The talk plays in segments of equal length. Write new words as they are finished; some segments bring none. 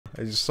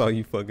I just saw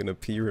you fucking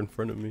appear in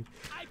front of me.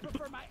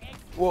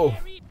 Whoa.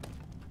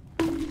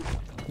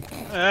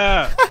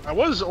 Yeah, I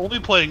was only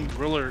playing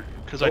Driller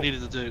because I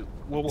needed to do.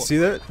 Well, See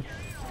that?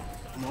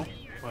 no, what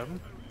happened?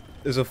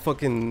 There's a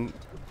fucking.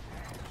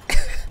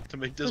 To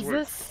make this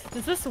work.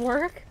 Does this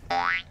work?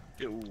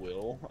 It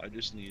will. I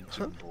just need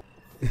to.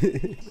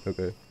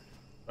 Okay.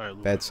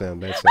 Alright, Bad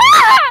sound. Bad sound.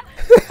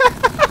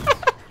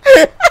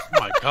 oh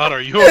my god,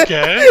 are you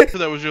okay?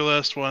 That was your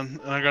last one,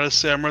 and I gotta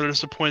say, I'm rather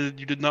disappointed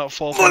you did not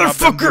fall for that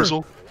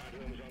bamboozle.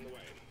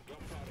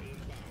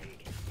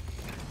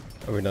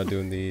 Are we not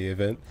doing the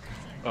event?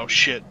 Oh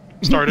shit.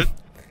 Start it.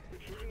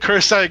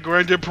 Kursai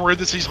Grande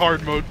parentheses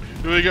hard mode.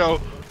 Here we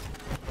go.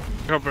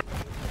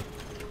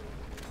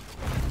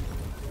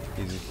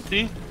 Easy.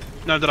 See?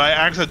 Now, did I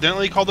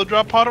accidentally call the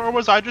drop pod, or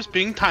was I just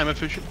being time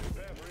efficient?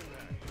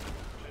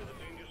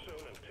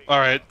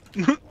 Alright.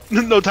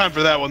 No time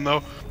for that one,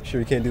 though. Sure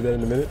you can't do that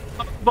in a minute?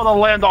 Gonna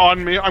land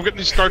on me. I'm getting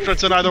these start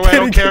struts in either way, I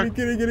don't care.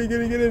 Get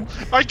in.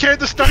 I can't,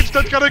 the start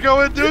strut's gotta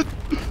go in, dude!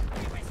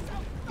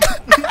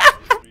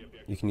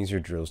 You can use your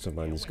drills to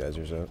mine these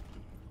geysers out.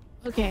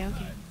 Okay.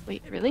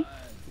 Wait, really?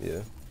 Yeah.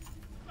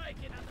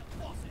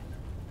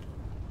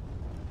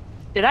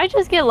 Did I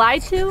just get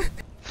lied to?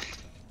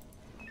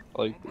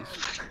 Like this.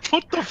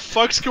 What the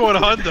fuck's going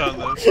on down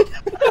there?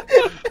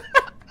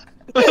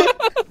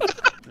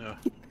 Yeah.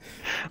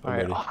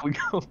 Alright, off we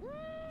go.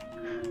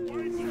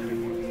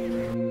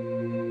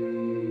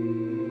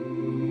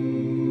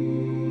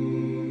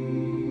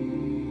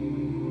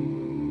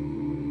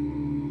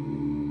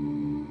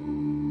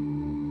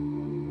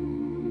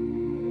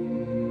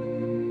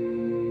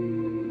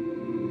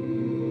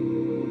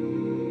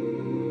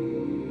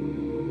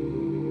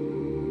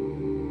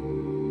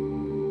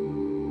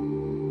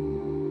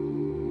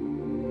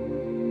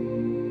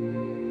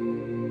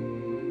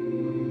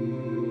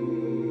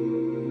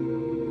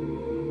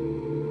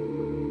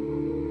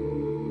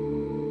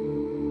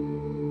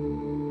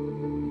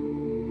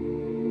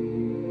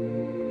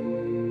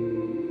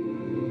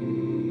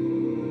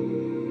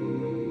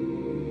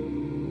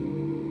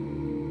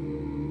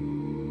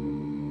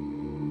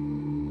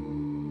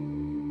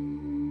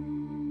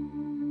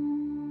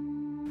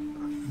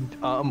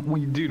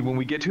 Dude, when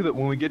we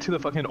get to the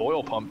fucking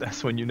oil pump,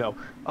 that's when you know.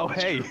 Oh,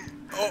 that's hey.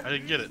 Oh, I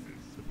didn't get it.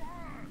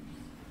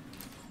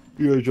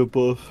 You gotta jump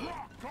off.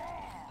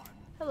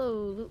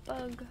 Hello, loot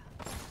bug.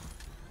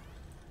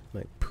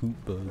 My poop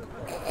bug.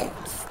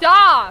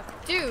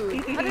 Stop!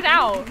 Dude, cut it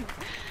out.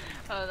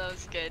 Oh, that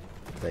was good.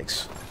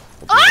 Thanks.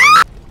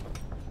 Ah!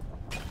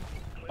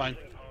 Fine.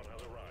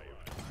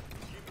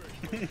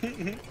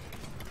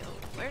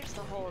 Where's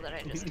the hole that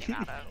I just came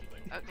out of?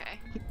 Okay.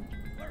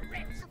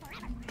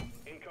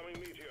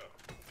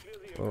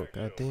 Oh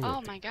god damn it.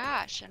 Oh my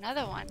gosh,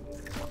 another one.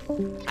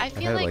 I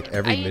feel had, like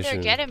every I either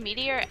mission. get a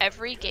meteor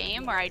every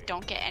game or I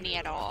don't get any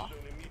at all.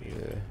 Yeah.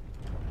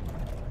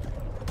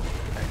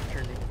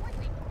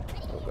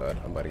 Oh god,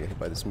 I'm about to get hit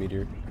by this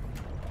meteor.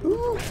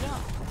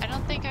 I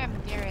don't think I'm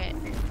near it.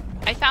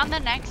 I found the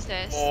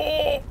Nexus.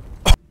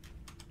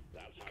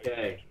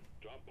 Okay.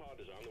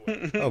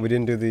 Oh, we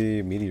didn't do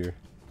the meteor.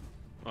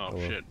 Oh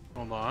shit.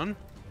 Hold on.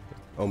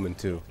 Omen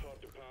 2.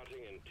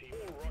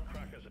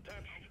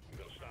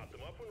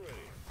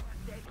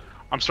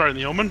 I'm starting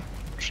the Omen.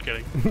 Just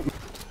kidding.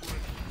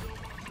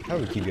 How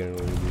do we keep getting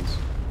one of these?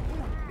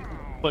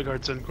 Play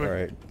guards in quick.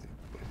 Alright.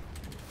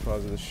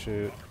 Pause this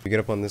shit. We get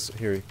up on this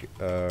here,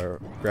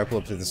 grapple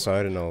up to the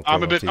side and I'll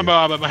I'm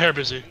my hair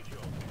busy.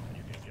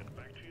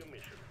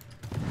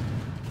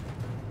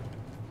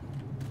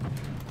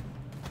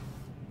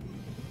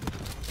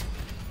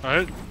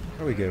 Alright.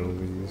 How are we getting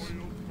one of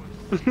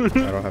these?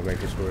 I don't have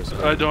anchor scores.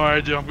 So I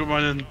do, I'm good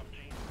mine in.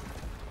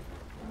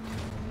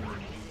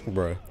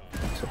 Bruh.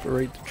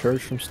 Separate the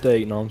church from state,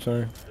 you know what I'm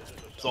saying?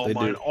 It's all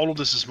mine. All of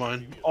this is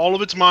mine. All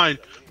of it's mine.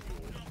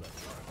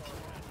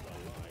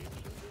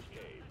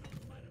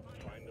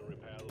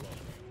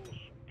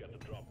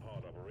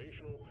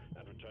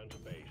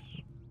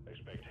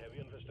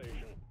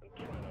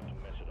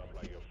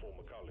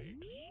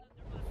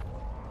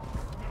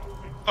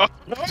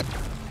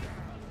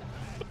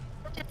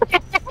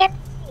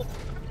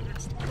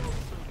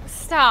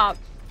 Stop.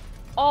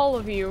 All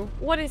of you.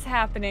 What is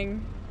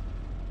happening?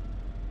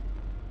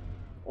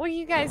 What are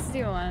you guys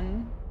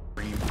doing?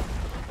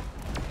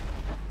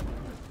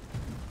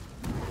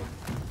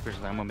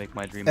 Personally, I'm gonna make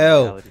my dream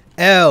L. reality.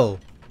 L.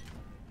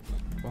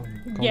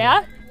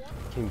 Yeah?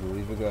 Can you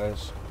believe it,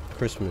 guys?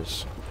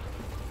 Christmas.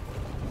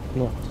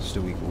 No, just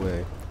a week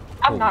away.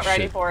 I'm Holy not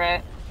ready shit. for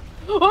it.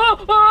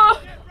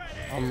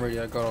 I'm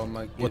ready, I got all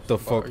my gifts. What the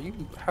fuck?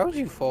 How'd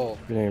you fall?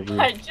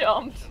 I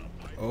jumped.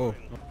 Oh.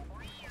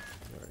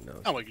 Alright, now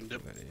Oh, I can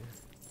dip. ready.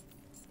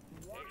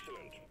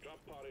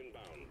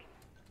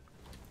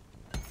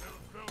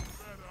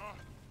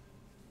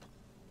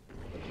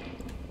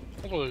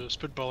 Oh, there's a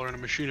spitballer and a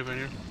machine event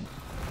here.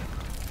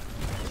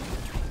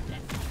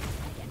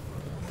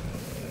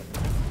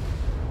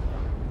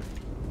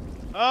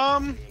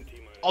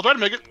 I'll try to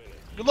make it.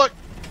 Good luck.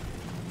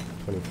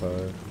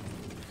 25.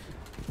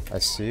 I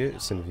see it.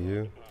 It's in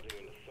view.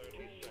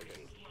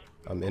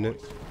 I'm in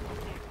it.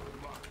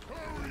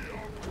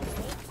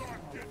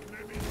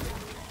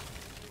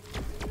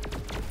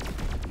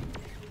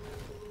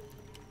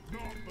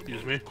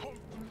 Excuse me.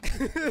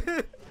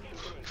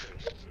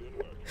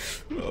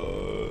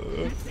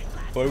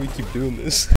 Why do we keep doing this?